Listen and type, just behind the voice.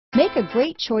Make a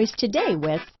great choice today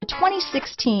with the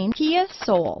 2016 Kia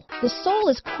Soul. The Soul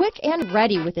is quick and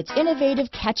ready with its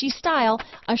innovative, catchy style,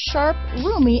 a sharp,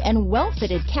 roomy, and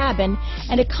well-fitted cabin,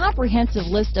 and a comprehensive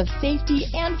list of safety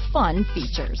and fun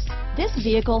features. This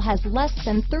vehicle has less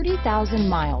than 30,000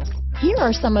 miles. Here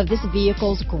are some of this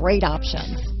vehicle's great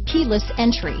options: keyless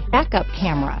entry, backup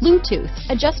camera, Bluetooth,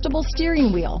 adjustable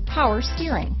steering wheel, power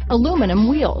steering, aluminum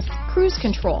wheels, cruise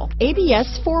control,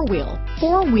 ABS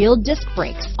four-wheel disc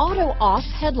brakes, auto-off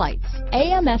headlights,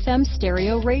 AM/FM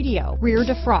stereo radio, rear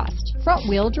defrost,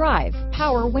 front-wheel drive,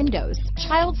 power windows,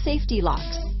 child safety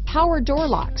locks, power door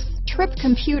locks, trip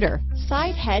computer,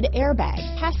 side head airbag,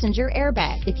 passenger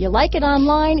airbag. If you like it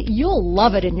online, you'll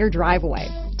love it in your driveway.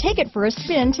 Take it for a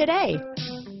spin today.